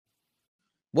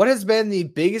What has been the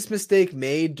biggest mistake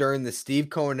made during the Steve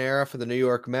Cohen era for the New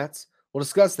York Mets? We'll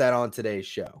discuss that on today's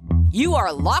show. You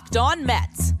are Locked On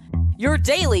Mets, your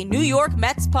daily New York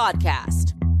Mets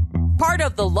podcast. Part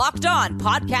of the Locked On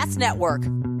Podcast Network,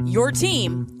 your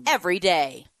team every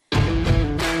day.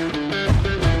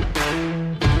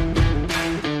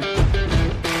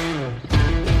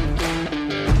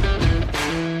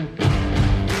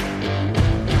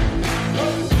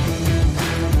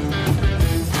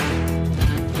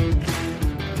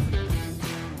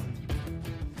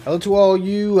 Hello to all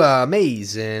you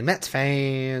amazing Mets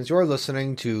fans. You're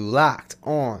listening to Locked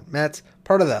On Mets,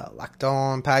 part of the Locked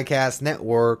On Podcast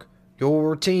Network,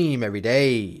 your team every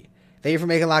day. Thank you for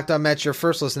making Locked On Mets your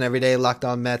first listen every day. Locked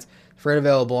On Mets, free and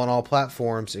available on all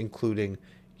platforms, including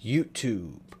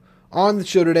YouTube. On the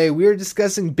show today, we are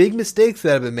discussing big mistakes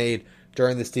that have been made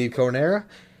during the Steve Cohen era.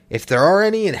 If there are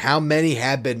any and how many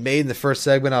have been made in the first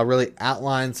segment, I'll really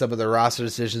outline some of the roster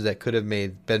decisions that could have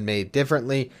been made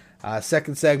differently.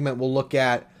 Second segment, we'll look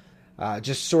at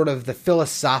just sort of the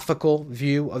philosophical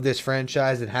view of this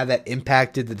franchise and how that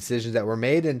impacted the decisions that were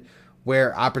made and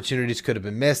where opportunities could have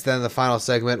been missed. Then in the final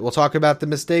segment, we'll talk about the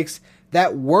mistakes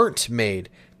that weren't made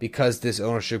because this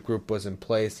ownership group was in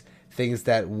place, things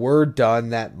that were done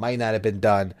that might not have been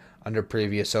done under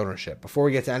previous ownership. Before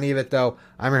we get to any of it, though,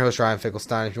 I'm your host, Ryan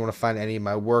Finkelstein. If you want to find any of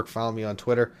my work, follow me on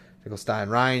Twitter, Finkelstein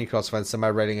Ryan. You can also find some of my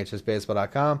writing at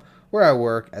justbaseball.com, where I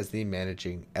work as the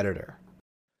managing editor.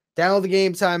 Download the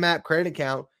Game Time app credit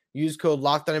account. Use code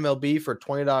LOCKEDONMLB for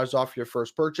 $20 off your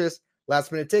first purchase.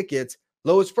 Last minute tickets,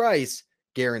 lowest price,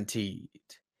 guaranteed.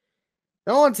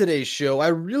 Now on today's show, I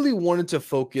really wanted to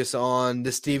focus on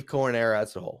the Steve Cohen era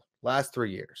as a whole, last 3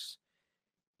 years.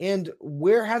 And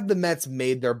where have the Mets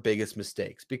made their biggest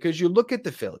mistakes? Because you look at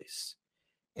the Phillies,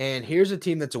 and here's a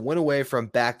team that's a win away from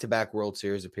back-to-back World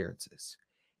Series appearances.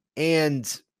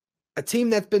 And a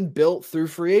team that's been built through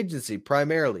free agency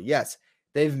primarily. Yes,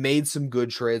 they've made some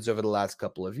good trades over the last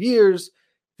couple of years.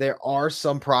 There are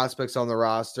some prospects on the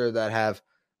roster that have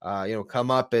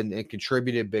come up and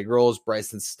contributed big roles.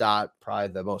 Bryson Stott, probably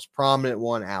the most prominent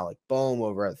one. Alec Boehm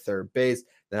over at third base.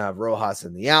 Then I have Rojas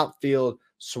in the outfield.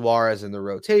 Suarez in the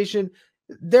rotation.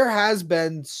 There has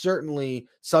been certainly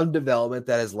some development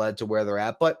that has led to where they're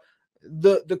at, but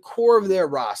the core of their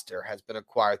roster has been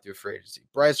acquired through free agency.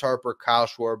 Bryce Harper, Kyle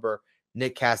Schwarber,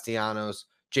 Nick Castellanos,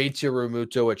 JT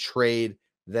Realmuto, a trade,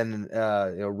 then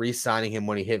re-signing him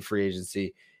when he hit free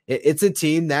agency. It's a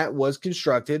team that was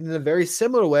constructed in a very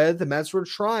similar way that the Mets were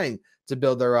trying to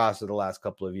build their roster the last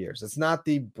couple of years. It's not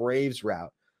the Braves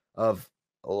route of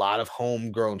a lot of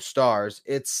homegrown stars.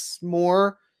 It's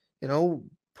more,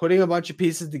 putting a bunch of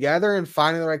pieces together and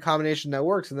finding the right combination that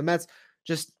works. And the Mets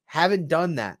just haven't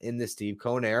done that in the Steve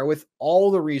Cohen era with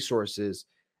all the resources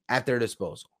at their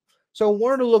disposal. So I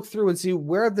wanted to look through and see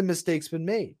where have the mistakes been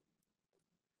made.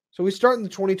 So we start in the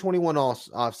 2021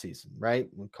 offseason, right?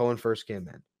 When Cohen first came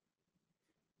in.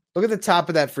 Look at the top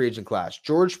of that free agent class.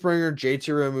 George Springer, JT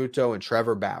Realmuto, and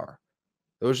Trevor Bauer.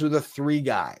 Those are the three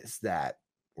guys that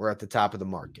were at the top of the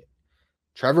market.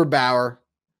 Trevor Bauer,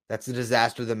 that's a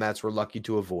disaster the Mets were lucky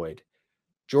to avoid.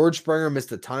 George Springer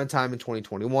missed a ton of time in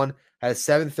 2021, had a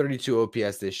 732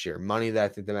 OPS this year. Money that I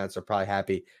think the Mets are probably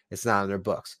happy it's not on their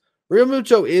books.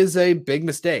 Realmuto is a big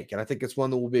mistake, and I think it's one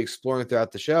that we'll be exploring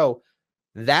throughout the show.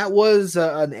 That was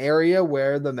an area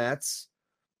where the Mets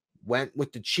went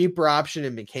with the cheaper option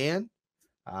in McCann,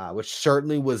 which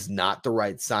certainly was not the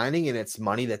right signing, and it's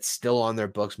money that's still on their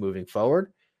books moving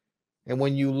forward. And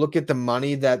when you look at the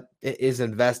money that is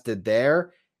invested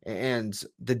there and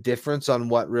the difference on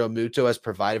what Realmuto has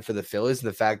provided for the Phillies and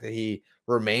the fact that he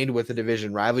remained with the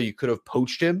division rival, you could have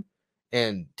poached him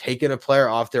and taken a player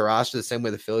off their roster the same way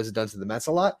the Phillies have done to the Mets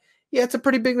a lot. Yeah, it's a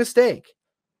pretty big mistake.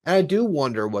 And I do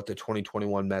wonder what the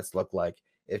 2021 Mets look like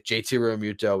if JT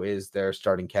Realmuto is their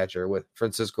starting catcher with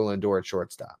Francisco Lindor at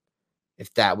shortstop.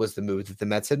 If that was the move that the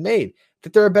Mets had made.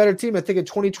 That they're a better team. I think in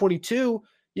 2022,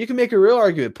 you can make a real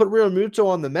argument. Put Realmuto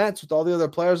on the Mets with all the other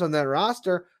players on that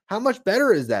roster. How much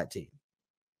better is that team?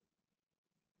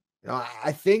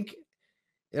 I think,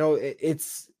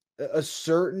 it's a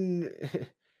certain,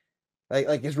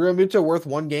 like is Realmuto worth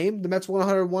one game? The Mets won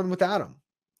 101 without him.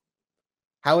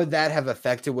 How would that have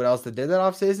affected what else they did that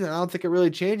offseason? I don't think it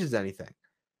really changes anything.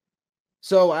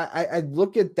 So I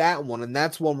look at that one, and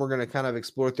that's one we're going to kind of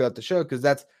explore throughout the show because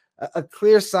that's a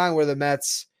clear sign where the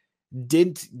Mets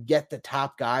didn't get the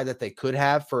top guy that they could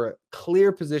have for a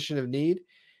clear position of need.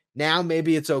 Now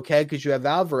maybe it's okay because you have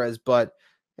Alvarez, but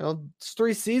it's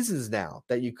 3 seasons now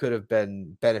that you could have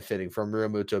been benefiting from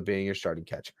Realmuto being your starting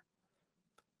catcher.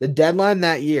 The deadline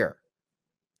that year,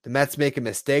 the Mets make a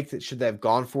mistake that should they have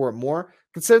gone for it more.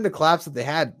 considering the collapse that they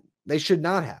had, they should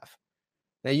not have.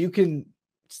 Now, you can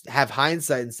have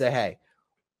hindsight and say, hey,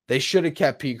 they should have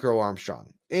kept Pete Crow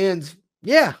Armstrong. And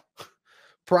yeah,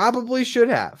 probably should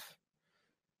have.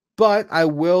 But I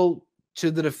will,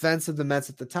 to the defense of the Mets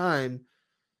at the time,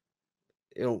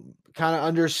 kind of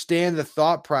understand the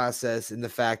thought process in the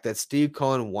fact that Steve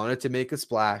Cohen wanted to make a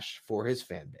splash for his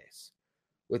fan base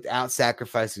without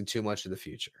sacrificing too much of the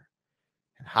future.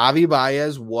 And Javi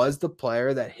Baez was the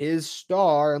player that his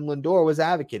star and Lindor was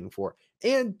advocating for.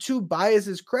 And to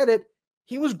Baez's credit,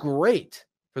 he was great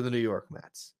for the New York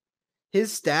Mets.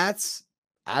 His stats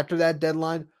after that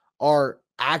deadline are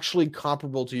actually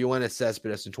comparable to Yoenis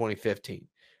Cespedes in 2015.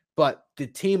 But the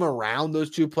team around those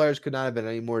two players could not have been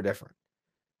any more different.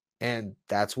 And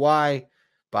that's why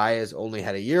Baez only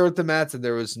had a year with the Mets, and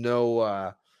there was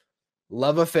no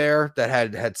love affair that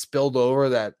had spilled over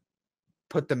that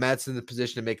put the Mets in the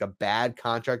position to make a bad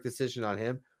contract decision on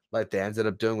him, like they ended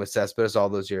up doing with Cespedes all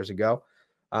those years ago.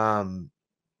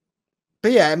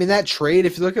 But yeah, I mean, that trade,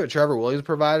 if you look at what Trevor Williams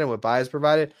provided and what Baez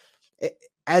provided,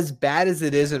 as bad as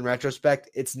it is in retrospect,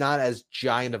 it's not as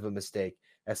giant of a mistake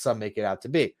as some make it out to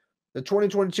be. The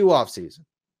 2022 offseason,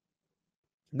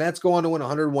 Mets go on to win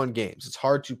 101 games. It's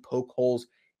hard to poke holes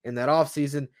in that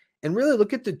offseason. And really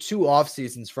look at the two off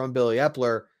seasons from Billy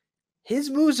Epler. His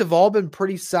moves have all been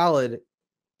pretty solid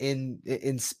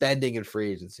in spending and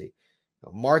free agency.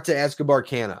 Marte Escobar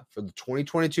Canna for the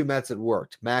 2022 Mets, it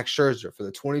worked. Max Scherzer for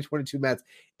the 2022 Mets,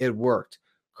 it worked.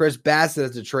 Chris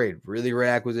Bassett as a trade, really great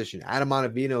acquisition. Adam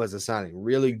Ottavino as a signing,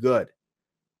 really good.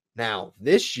 Now,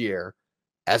 this year,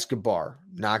 Escobar,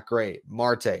 not great.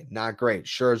 Marte, not great.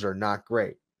 Scherzer, not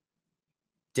great.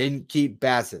 Didn't keep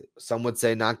Bassett. Some would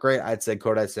say not great. I'd say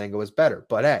Kodai Senga was better.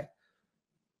 But hey,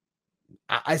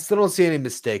 I still don't see any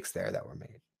mistakes there that were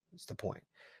made. That's the point.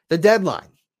 The deadline,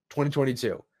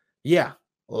 2022. Yeah,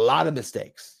 a lot of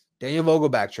mistakes. Daniel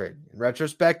Vogelbach trade. In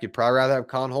retrospect, you'd probably rather have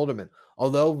Colin Holderman.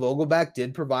 Although Vogelbach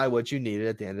did provide what you needed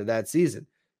at the end of that season.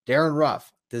 Darren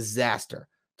Ruff, disaster.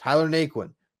 Tyler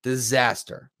Naquin,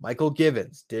 disaster. Michael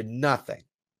Givens did nothing.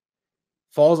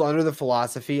 Falls under the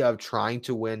philosophy of trying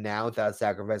to win now without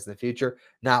sacrificing the future,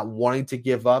 not wanting to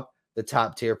give up the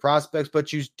top tier prospects,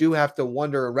 but you do have to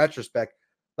wonder in retrospect,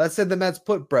 let's say the Mets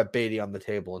put Brett Beatty on the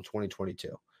table in 2022.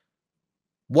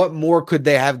 What more could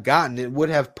they have gotten? It would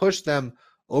have pushed them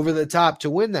over the top to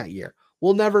win that year.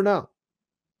 We'll never know.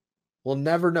 We'll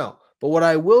never know. But what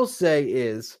I will say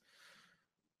is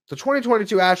the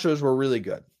 2022 Astros were really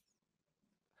good.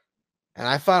 And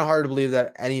I find it hard to believe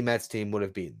that any Mets team would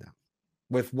have beaten them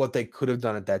with what they could have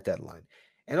done at that deadline.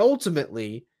 And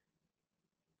ultimately,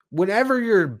 whenever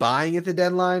you're buying at the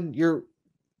deadline, you're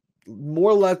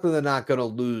more likely than not going to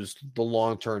lose the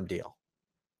long-term deal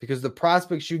because the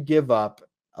prospects you give up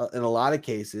in a lot of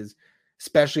cases,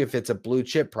 especially if it's a blue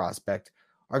chip prospect,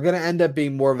 are going to end up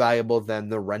being more valuable than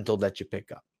the rental that you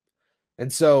pick up.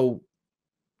 And so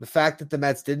the fact that the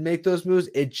Mets did make those moves,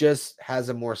 it just has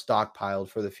a more stockpiled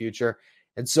for the future.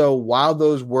 And so while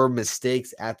those were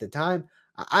mistakes at the time,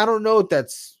 I don't know if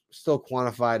that's still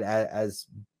quantified as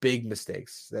big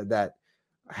mistakes that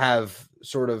have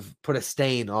sort of put a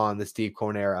stain on the Steve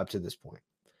Cohen era up to this point.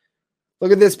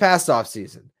 Look at this past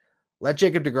offseason. Let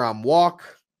Jacob deGrom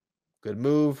walk. Good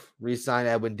move. Re-sign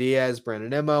Edwin Diaz, Brandon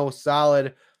Nimmo,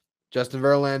 solid. Justin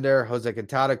Verlander, Jose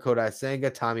Quintana, Kodai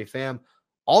Senga, Tommy Pham.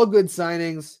 All good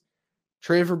signings.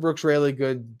 Trade for Brooks Raley,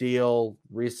 good deal.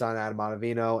 Re-sign Adam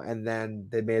Ottavino. And then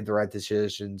they made the right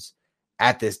decisions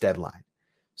at this deadline.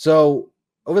 So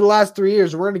over the last 3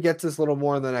 years, we're going to get to this a little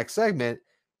more in the next segment.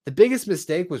 The biggest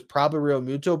mistake was probably Real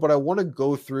Muto, but I want to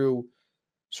go through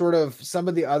sort of some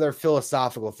of the other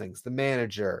philosophical things, the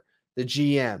manager, the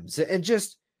GMs, and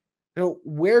just,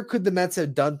 where could the Mets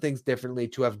have done things differently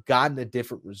to have gotten a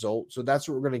different result? So that's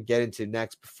what we're going to get into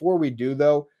next. Before we do,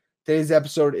 though, today's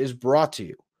episode is brought to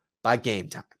you by Game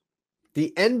Time.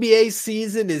 The NBA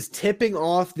season is tipping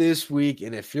off this week,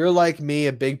 and if you're like me,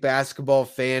 a big basketball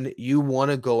fan, you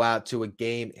want to go out to a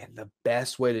game, and the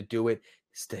best way to do it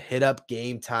is to hit up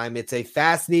Game Time. It's a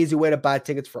fast and easy way to buy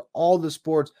tickets for all the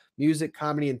sports, music,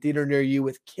 comedy, and theater near you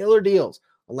with killer deals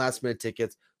on last-minute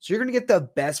tickets. So you're going to get the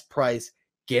best price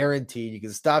guaranteed. You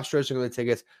can stop stressing over the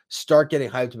tickets, start getting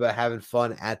hyped about having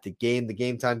fun at the game. The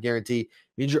Game Time guarantee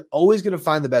means you're always going to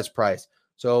find the best price.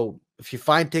 So if you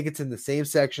find tickets in the same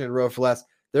section and row for less,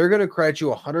 they're going to credit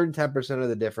you 110% of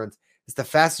the difference. It's the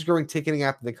fastest growing ticketing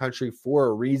app in the country for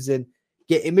a reason.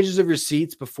 Get images of your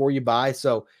seats before you buy,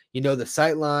 so you know the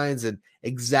sight lines and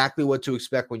exactly what to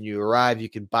expect when you arrive. You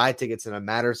can buy tickets in a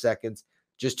matter of seconds.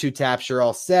 Just 2 taps, you're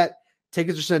all set.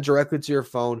 Tickets are sent directly to your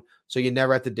phone, so you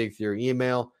never have to dig through your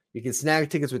email. You can snag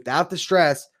tickets without the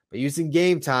stress But using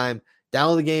Game Time,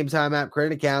 download the Game Time app, create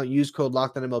an account, use code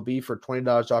LOCKEDONMLB for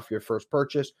 $20 off your first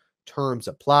purchase. Terms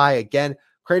apply. Again,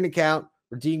 create an account,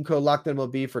 redeem code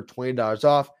LOCKEDONMLB for $20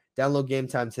 off. Download Game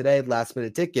Time today. Last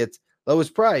minute tickets,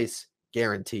 lowest price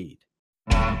guaranteed.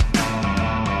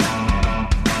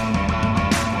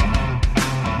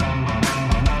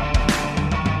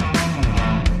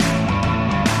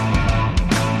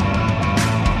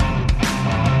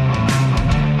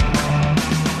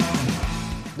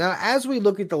 Now, as we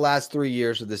look at the last 3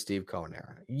 years of the Steve Cohen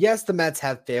era, yes, the Mets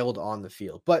have failed on the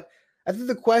field, but I think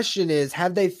the question is,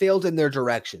 have they failed in their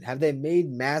direction? Have they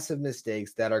made massive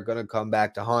mistakes that are going to come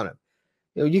back to haunt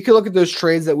them? You can look at those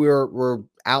trades that we were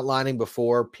outlining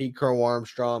before: Pete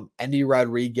Crow-Armstrong, Endy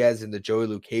Rodriguez in the Joey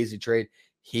Lucchesi trade.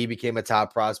 He became a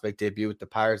top prospect debut with the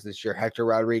Pirates this year. Hector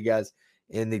Rodriguez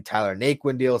in the Tyler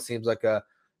Naquin deal seems like a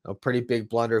pretty big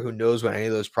blunder. Who knows what any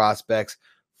of those prospects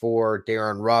for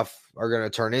Darren Ruff are going to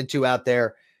turn into out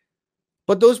there.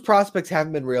 But those prospects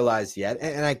haven't been realized yet,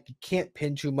 and I can't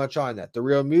pin too much on that. The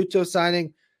Real Muto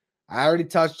signing, I already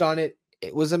touched on it.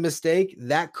 It was a mistake.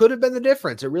 That could have been the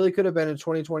difference. It really could have been in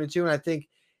 2022, and I think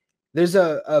there's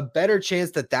a better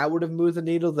chance that would have moved the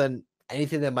needle than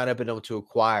anything they might have been able to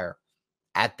acquire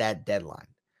at that deadline.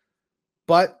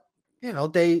 But,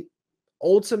 they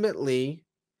ultimately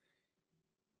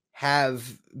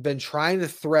have been trying to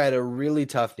thread a really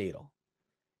tough needle.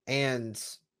 And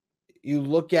you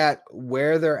look at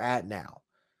where they're at now.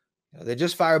 They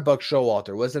just fired Buck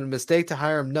Showalter. Was it a mistake to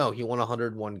hire him? No, he won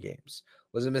 101 games.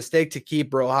 Was it a mistake to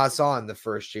keep Rojas on the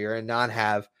first year and not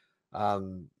have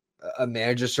a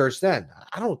manager search then?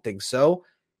 I don't think so.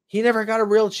 He never got a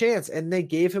real chance, and they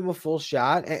gave him a full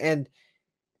shot. And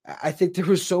I think there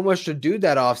was so much to do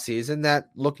that offseason that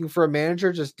looking for a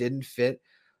manager just didn't fit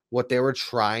what they were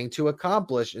trying to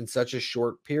accomplish in such a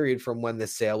short period from when the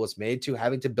sale was made to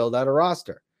having to build out a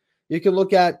roster. You can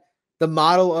look at the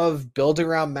model of building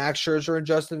around Max Scherzer and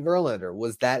Justin Verlander.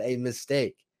 Was that a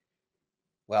mistake?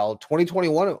 Well,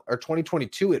 2021 or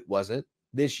 2022, it wasn't.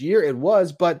 This year it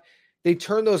was, but they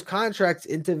turned those contracts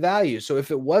into value. So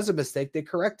if it was a mistake, they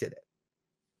corrected it.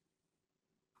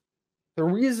 The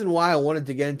reason why I wanted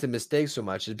to get into mistakes so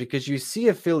much is because you see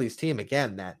a Phillies team,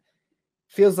 again, that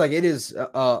feels like it is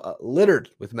littered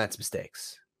with Mets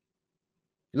mistakes.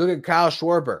 You look at Kyle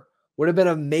Schwarber. Would have been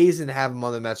amazing to have him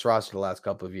on the Mets roster the last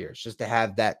couple of years, just to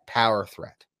have that power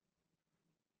threat.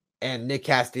 And Nick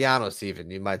Castellanos even,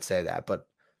 you might say that, but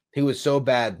he was so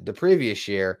bad the previous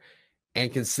year.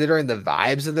 And considering the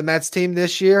vibes of the Mets team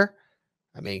this year,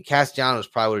 I mean, Castellanos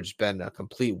probably would have just been a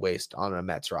complete waste on a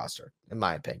Mets roster, in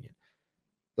my opinion.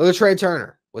 Look at Trey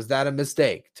Turner. Was that a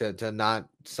mistake to not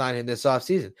sign him this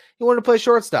offseason? He wanted to play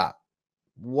shortstop.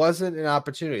 Wasn't an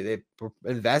opportunity. They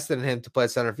invested in him to play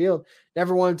center field.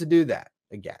 Never wanted to do that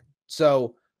again.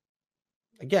 So,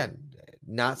 again,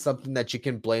 not something that you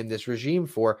can blame this regime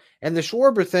for. And the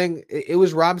Schwarber thing, it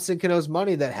was Robinson Cano's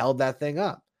money that held that thing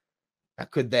up. Now,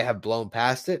 could they have blown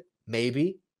past it?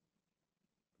 Maybe.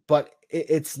 But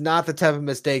it's not the type of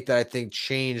mistake that I think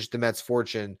changed the Mets'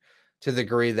 fortune to the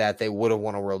degree that they would have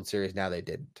won a World Series. Now they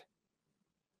didn't.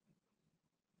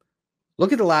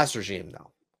 Look at the last regime,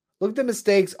 though. Look at the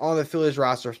mistakes on the Phillies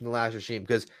roster from the last regime,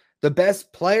 because the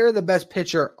best player, the best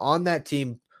pitcher on that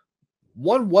team,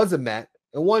 one was a Met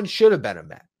and one should have been a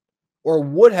Met, or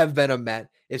would have been a Met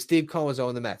if Steve Cohen was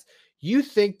owning the Mets. You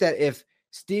think that if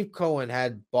Steve Cohen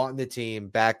had bought the team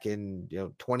back in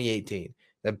 2018,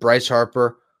 that Bryce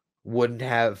Harper wouldn't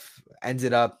have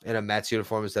ended up in a Mets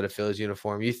uniform instead of Phillies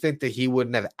uniform? You think that he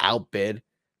wouldn't have outbid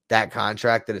that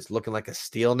contract that is looking like a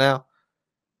steal now?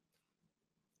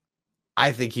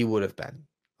 I think he would have been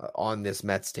on this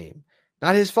Mets team.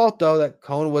 Not his fault, though, that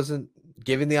Cohen wasn't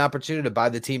given the opportunity to buy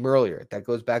the team earlier. That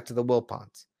goes back to the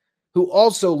Wilpons, who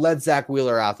also led Zach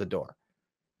Wheeler out the door,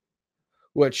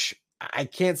 which I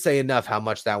can't say enough how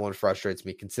much that one frustrates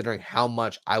me, considering how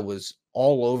much I was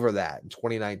all over that in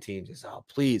 2019. Just,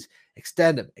 please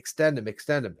extend him, extend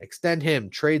him,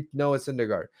 trade Noah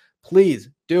Syndergaard. Please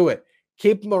do it.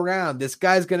 Keep him around. This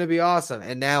guy's going to be awesome.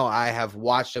 And now I have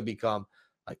watched him become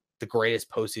like the greatest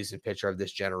postseason pitcher of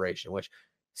this generation, which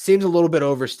seems a little bit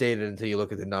overstated until you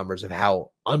look at the numbers of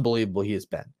how unbelievable he has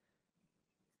been.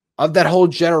 Of that whole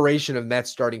generation of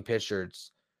Mets starting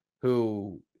pitchers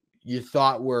who you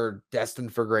thought were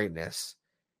destined for greatness,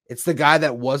 it's the guy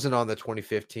that wasn't on the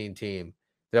 2015 team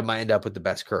that might end up with the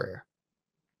best career.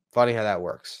 Funny how that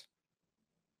works.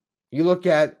 You look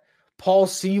at Paul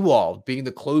Sewald being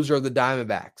the closer of the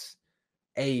Diamondbacks,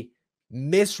 a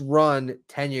misrun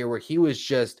tenure where he was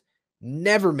just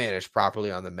never managed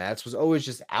properly on the Mets, was always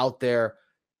just out there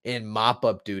in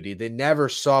mop-up duty. They never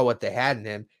saw what they had in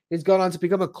him. He's gone on to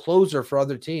become a closer for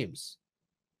other teams.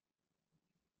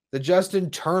 The Justin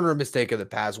Turner mistake of the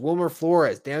past, Wilmer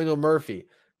Flores, Daniel Murphy,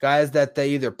 guys that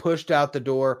they either pushed out the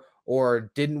door or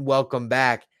didn't welcome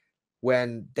back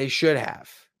when they should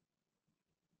have.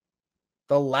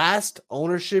 The last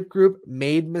ownership group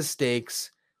made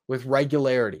mistakes with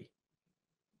regularity.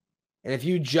 And if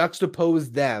you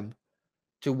juxtapose them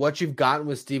to what you've gotten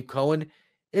with Steve Cohen,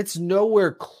 it's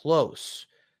nowhere close.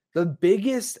 The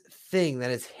biggest thing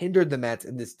that has hindered the Mets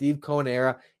in the Steve Cohen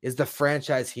era is the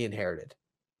franchise he inherited.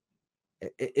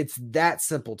 It's that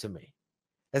simple to me.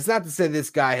 That's not to say this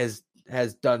guy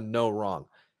has done no wrong.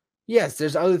 Yes,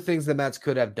 there's other things the Mets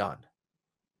could have done.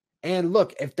 And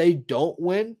look, if they don't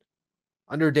win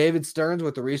under David Stearns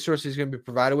with the resources he's going to be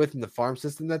provided with in the farm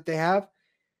system that they have,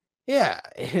 yeah,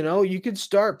 you could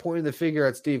start pointing the finger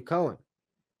at Steve Cohen.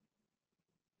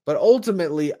 But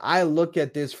ultimately, I look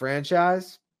at this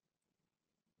franchise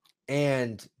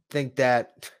and think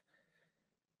that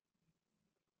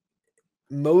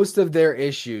most of their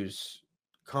issues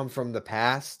come from the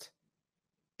past,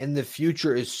 and the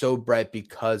future is so bright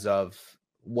because of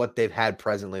what they've had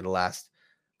presently the last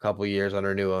couple of years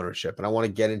under new ownership. And I want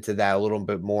to get into that a little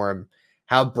bit more and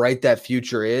how bright that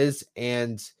future is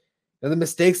and the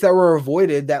mistakes that were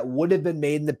avoided that would have been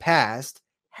made in the past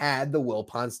had the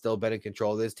Wilpons still been in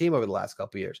control of this team over the last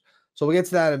couple of years. So we'll get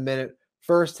to that in a minute.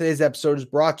 First, today's episode is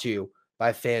brought to you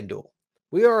by FanDuel.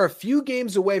 We are a few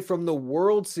games away from the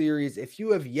World Series. If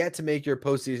you have yet to make your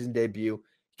postseason debut, you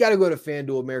got to go to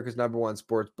FanDuel, America's #1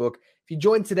 sports book. If you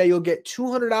join today, you'll get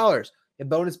 $200 in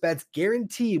bonus bets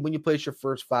guaranteed when you place your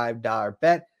first $5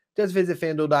 bet. Just visit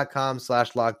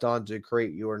FanDuel.com/lockedon to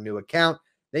create your new account.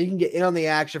 Then you can get in on the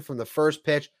action from the first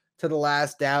pitch to the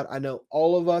last out. I know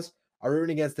all of us are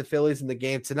rooting against the Phillies in the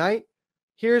game tonight.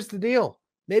 Here's the deal.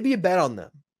 Maybe you bet on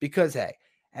them because, hey,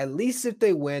 at least if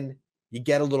they win, you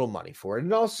get a little money for it.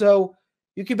 And also,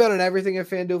 you can bet on everything at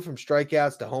FanDuel from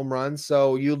strikeouts to home runs.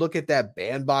 So you look at that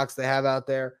bandbox they have out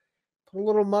there, put a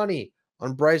little money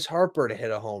on Bryce Harper to hit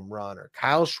a home run or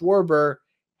Kyle Schwarber.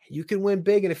 You can win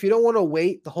big. And if you don't want to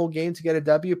wait the whole game to get a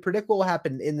W, predict what will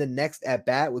happen in the next at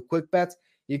bat with quick bets.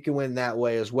 You can win that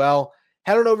way as well.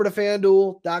 Head on over to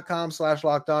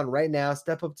FanDuel.com/lockedon right now.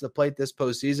 Step up to the plate this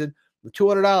postseason with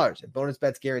 $200 in bonus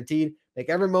bets guaranteed. Make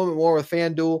every moment more with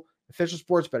FanDuel, official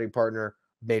sports betting partner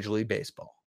of Major League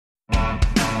Baseball.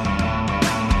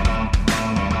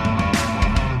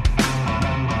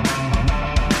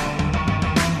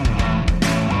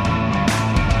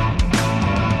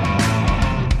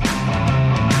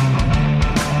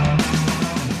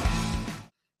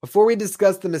 Before we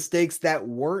discuss the mistakes that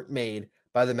weren't made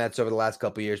by the Mets over the last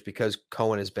couple of years because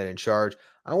Cohen has been in charge,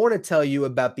 I want to tell you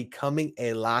about becoming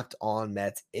a Locked On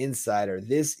Mets insider.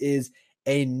 This is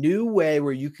a new way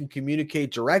where you can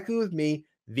communicate directly with me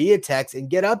via text and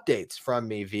get updates from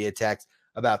me via text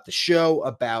about the show,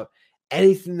 about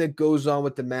anything that goes on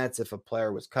with the Mets. If a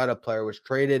player was cut, a player was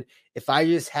traded, if I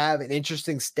just have an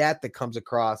interesting stat that comes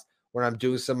across when I'm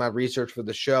doing some of my research for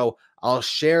the show, I'll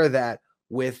share that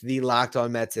with the Locked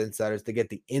On Mets insiders to get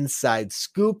the inside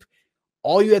scoop.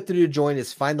 All you have to do to join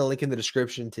is find the link in the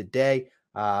description today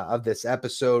of this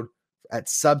episode at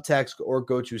Subtext or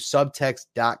go to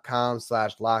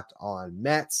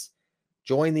subtext.com/lockedonmets.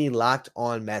 Join the Locked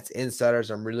On Mets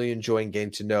insiders. I'm really enjoying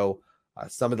getting to know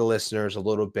some of the listeners a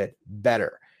little bit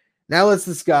better. Now let's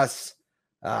discuss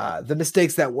the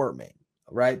mistakes that weren't made,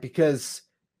 right? Because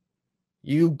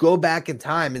you go back in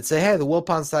time and say, hey, the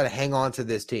Wilpons decided to hang on to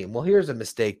this team. Well, here's a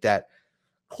mistake that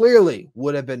clearly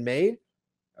would have been made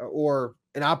or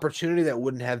an opportunity that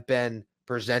wouldn't have been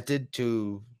presented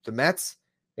to the Mets.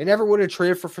 They never would have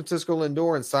traded for Francisco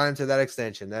Lindor and signed to that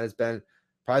extension. That has been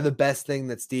probably the best thing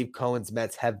that Steve Cohen's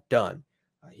Mets have done.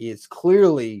 He is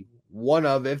clearly one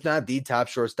of, if not the top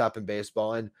shortstop in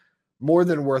baseball and more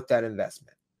than worth that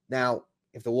investment. Now,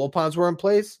 if the Wilpons were in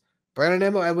place, Brandon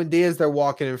Nimmo, Edwin Diaz, they're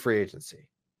walking in free agency.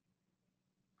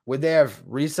 Would they have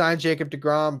re-signed Jacob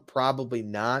deGrom? Probably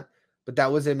not, but that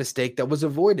was a mistake that was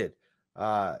avoided,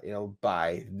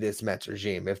 by this Mets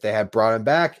regime. If they had brought him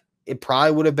back, it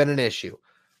probably would have been an issue.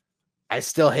 I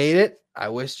still hate it. I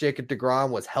wish Jacob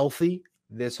deGrom was healthy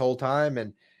this whole time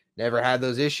and never had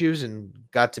those issues and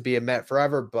got to be a Met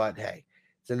forever, but hey,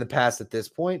 it's in the past at this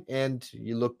point, and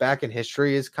you look back and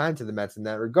history is kind to the Mets in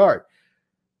that regard.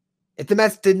 If the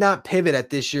Mets did not pivot at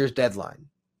this year's deadline,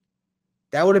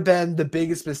 that would have been the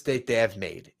biggest mistake they have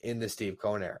made in the Steve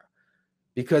Cohen era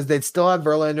because they'd still have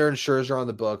Verlander and Scherzer on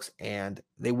the books, and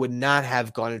they would not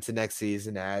have gone into next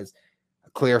season as a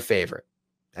clear favorite.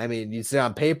 I mean, you'd say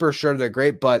on paper, sure, they're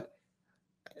great, but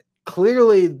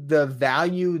clearly the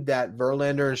value that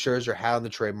Verlander and Scherzer had on the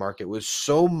trade market was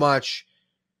so much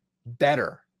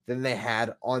better than they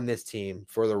had on this team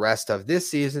for the rest of this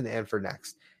season and for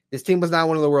next. This team was not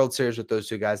one of the World Series with those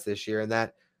two guys this year, and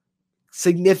that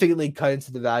significantly cut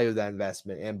into the value of that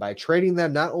investment. And by trading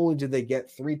them, not only did they get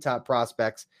 3 top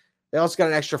prospects, they also got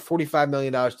an extra $45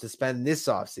 million to spend this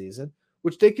offseason,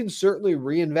 which they can certainly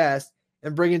reinvest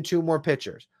and bring in 2 more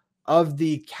pitchers. Of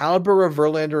the caliber of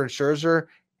Verlander and Scherzer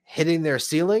hitting their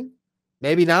ceiling,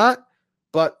 maybe not,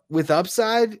 but with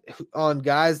upside on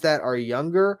guys that are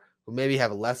younger, who maybe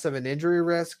have less of an injury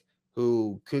risk,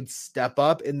 who could step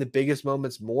up in the biggest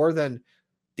moments more than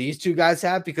these two guys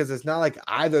have, because it's not like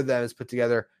either of them has put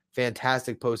together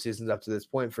fantastic postseasons up to this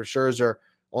point. For Scherzer,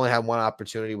 only had 1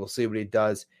 opportunity. We'll see what he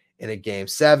does in a game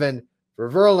 7. For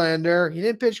Verlander, he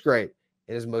didn't pitch great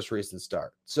in his most recent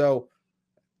start. So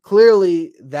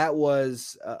clearly that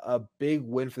was a big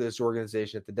win for this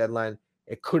organization at the deadline.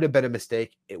 It could have been a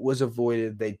mistake. It was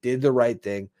avoided. They did the right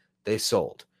thing. They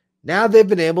sold. Now they've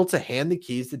been able to hand the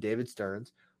keys to David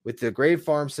Stearns with the great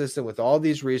farm system, with all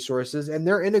these resources, and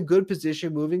they're in a good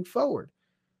position moving forward.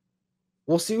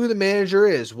 We'll see who the manager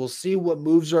is. We'll see what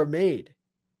moves are made.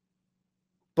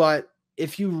 But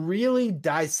if you really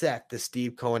dissect the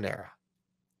Steve Cohen era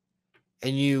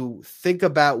and you think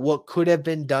about what could have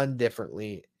been done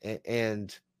differently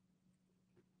and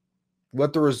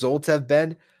what the results have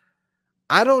been,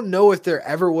 I don't know if there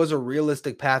ever was a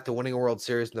realistic path to winning a World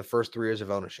Series in the first 3 years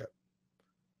of ownership.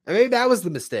 And maybe that was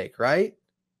the mistake, right?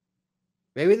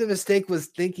 Maybe the mistake was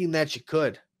thinking that you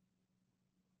could.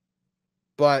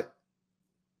 But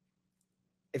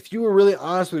if you were really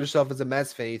honest with yourself as a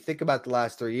Mets fan, you think about the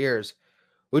last 3 years,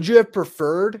 would you have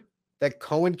preferred that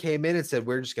Cohen came in and said,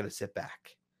 we're just going to sit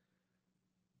back?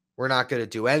 We're not going to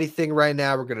do anything right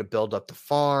now. We're going to build up the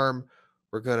farm.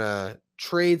 We're going to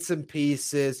trade some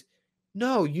pieces.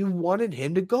 No, you wanted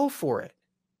him to go for it.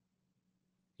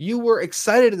 You were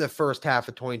excited in the first half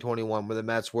of 2021 where the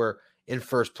Mets were in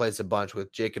first place a bunch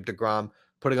with Jacob deGrom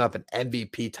putting up an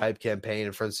MVP-type campaign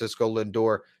and Francisco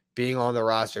Lindor being on the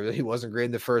roster. He wasn't great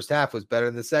in the first half, was better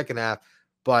in the second half.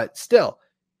 But still,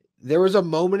 there was a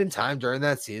moment in time during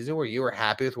that season where you were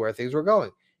happy with where things were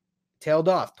going. Tailed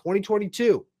off.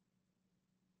 2022.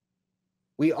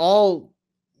 We all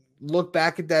look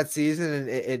back at that season and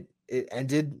it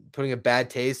ended putting a bad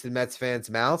taste in Mets fans'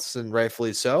 mouths, and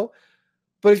rightfully so.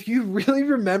 But if you really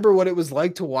remember what it was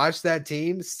like to watch that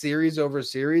team series over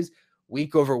series,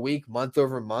 week over week, month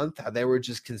over month, how they were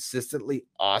just consistently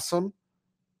awesome,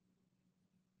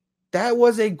 that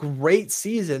was a great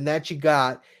season that you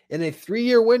got in a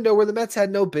 3-year window where the Mets had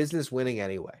no business winning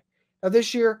anyway. Now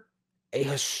this year, a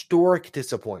historic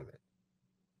disappointment.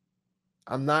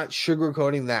 I'm not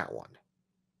sugarcoating that one.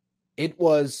 It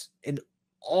was an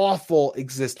awful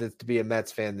existence to be a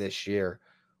Mets fan this year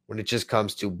when it just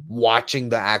comes to watching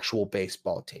the actual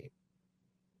baseball team.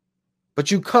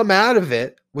 But you come out of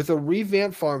it with a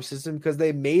revamped farm system because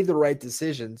they made the right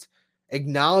decisions,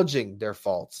 acknowledging their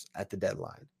faults at the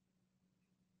deadline.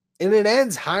 And it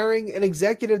ends hiring an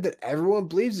executive that everyone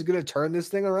believes is going to turn this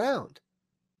thing around.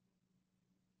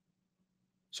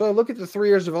 So I look at the 3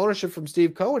 years of ownership from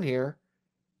Steve Cohen here,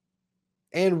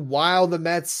 and while the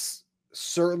Mets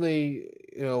certainly,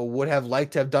 would have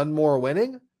liked to have done more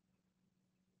winning,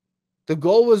 the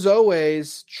goal was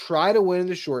always try to win in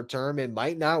the short term. It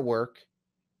might not work.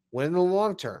 Win in the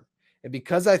long term. And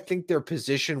because I think they're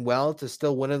positioned well to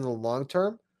still win in the long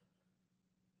term,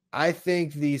 I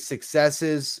think the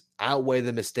successes outweigh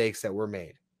the mistakes that were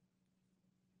made.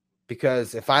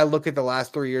 Because if I look at the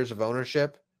last 3 years of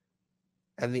ownership,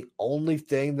 and the only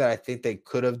thing that I think they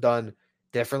could have done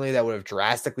differently that would have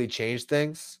drastically changed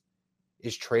things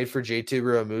is trade for JT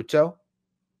Realmuto.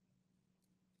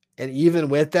 And even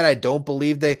with that, I don't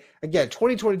believe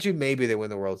 2022, maybe they win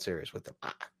the World Series with them.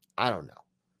 I don't know.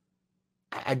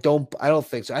 I don't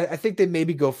think so. I think they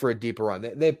maybe go for a deeper run.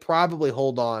 They probably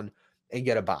hold on and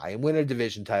get a bye and win a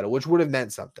division title, which would have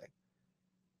meant something.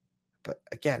 But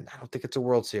again, I don't think it's a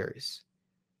World Series.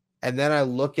 And then I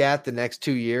look at the next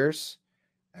 2 years.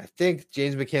 I think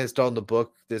James McCann's still in the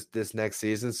book this next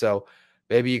season. So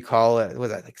maybe you call it,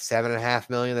 was that like $7.5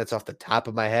 million? That's off the top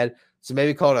of my head. So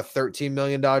maybe call it a $13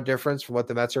 million difference from what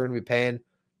the Mets are going to be paying,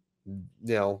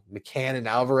 McCann and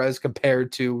Alvarez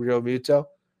compared to Realmuto.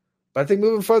 But I think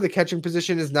moving forward, the catching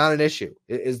position is not an issue.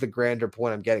 It is the grander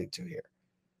point I'm getting to here.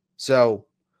 So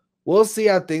we'll see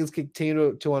how things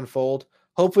continue to unfold.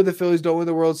 Hopefully the Phillies don't win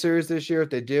the World Series this year.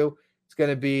 If they do, it's going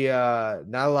to be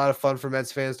not a lot of fun for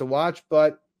Mets fans to watch.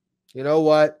 But you know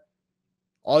what?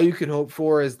 All you can hope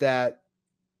for is that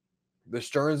the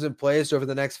Stearns in place over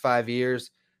the next 5 years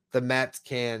the Mets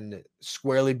can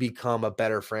squarely become a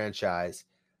better franchise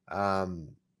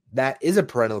that is a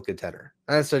perennial contender.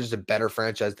 Not necessarily just a better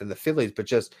franchise than the Phillies, but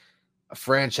just a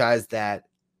franchise that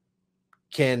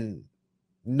can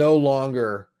no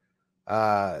longer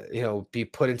be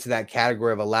put into that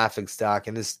category of a laughing stock,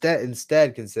 and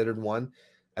instead considered one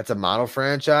that's a model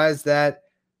franchise that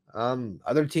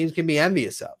other teams can be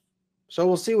envious of. So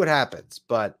we'll see what happens.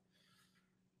 But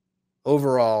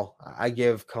overall, I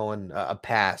give Cohen a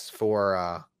pass for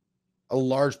a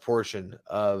large portion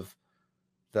of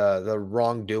the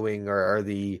wrongdoing or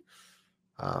the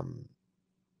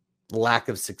lack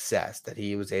of success that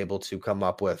he was able to come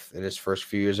up with in his first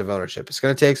few years of ownership. It's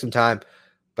going to take some time,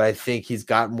 but I think he's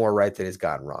gotten more right than he's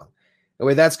gotten wrong.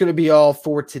 Anyway, that's going to be all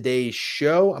for today's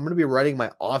show. I'm going to be writing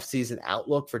my off-season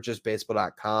outlook for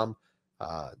justbaseball.com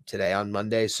today on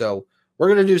Monday. So we're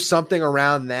going to do something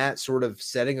around that, sort of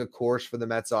setting a course for the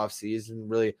Mets offseason,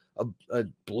 really a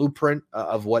blueprint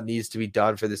of what needs to be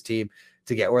done for this team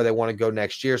to get where they want to go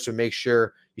next year. So make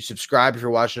sure you subscribe if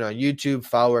you're watching on YouTube,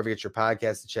 follow wherever you get your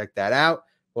podcast to check that out.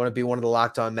 If you want to be one of the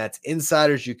Locked On Mets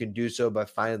insiders, you can do so by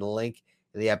finding the link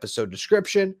in the episode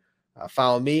description.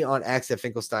 Follow me on X at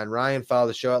Finkelstein Ryan. Follow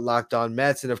the show at Locked On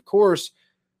Mets. And of course,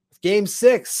 Game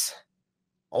 6,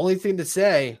 only thing to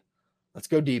say, let's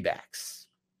go D-backs.